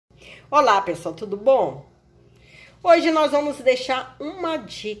Olá, pessoal, tudo bom? Hoje nós vamos deixar uma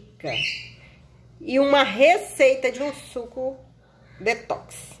dica e uma receita de um suco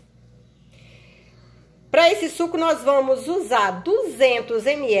detox. Para esse suco nós vamos usar 200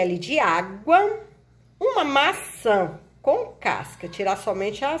 ml de água, uma maçã com casca, tirar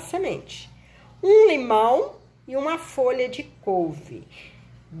somente a semente, um limão e uma folha de couve.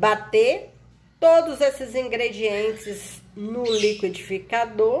 Bater todos esses ingredientes no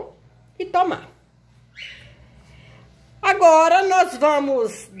liquidificador e tomar. Agora nós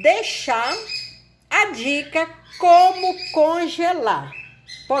vamos deixar a dica como congelar.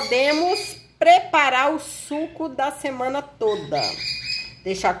 Podemos preparar o suco da semana toda.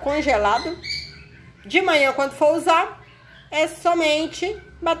 Deixar congelado. De manhã, quando for usar, é somente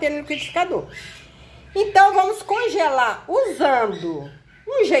bater no liquidificador. Então, vamos congelar usando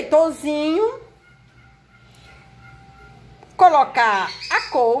um jeitozinho. Colocar a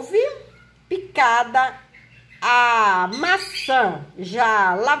couve picada, a maçã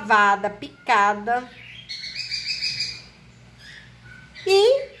já lavada, picada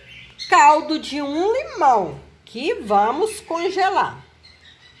e caldo de um limão que vamos congelar.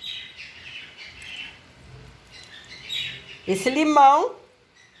 Esse limão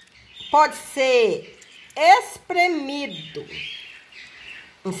pode ser espremido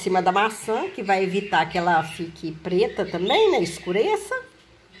em cima da maçã, que vai evitar que ela fique preta também, né? Escureça.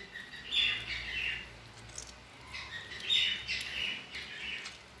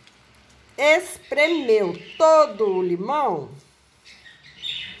 Espremeu todo o limão.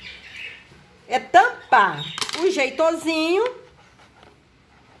 É tampar o jeitozinho.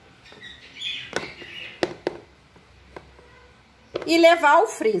 E levar ao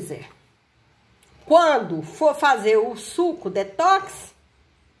freezer. Quando for fazer o suco detox,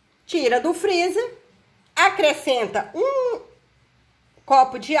 tira do freezer, acrescenta um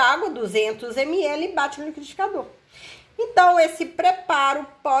copo de água, 200 ml, e bate no liquidificador. Então, esse preparo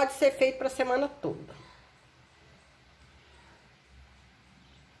pode ser feito para a semana toda.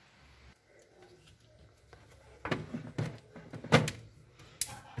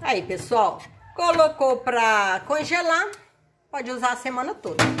 Aí, pessoal, colocou para congelar, pode usar a semana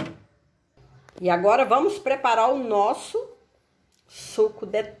toda. E agora vamos preparar o nosso suco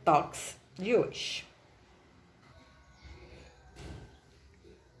detox de hoje.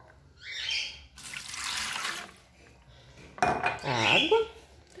 A água,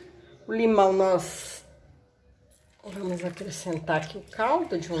 o limão nós vamos acrescentar aqui o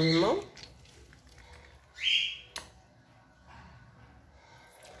caldo de um limão.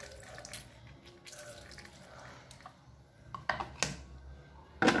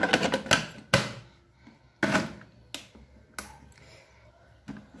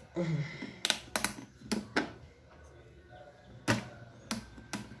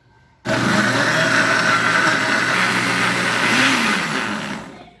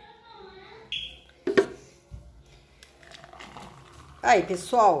 Aí,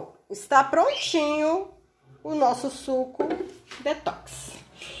 pessoal, está prontinho o nosso suco detox.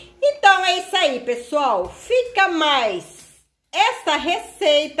 Então, é isso aí, pessoal. Fica mais essa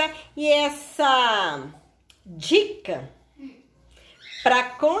receita e essa dica para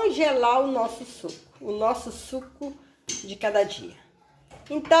congelar o nosso suco de cada dia.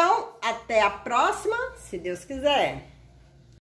 Então, até a próxima, se Deus quiser.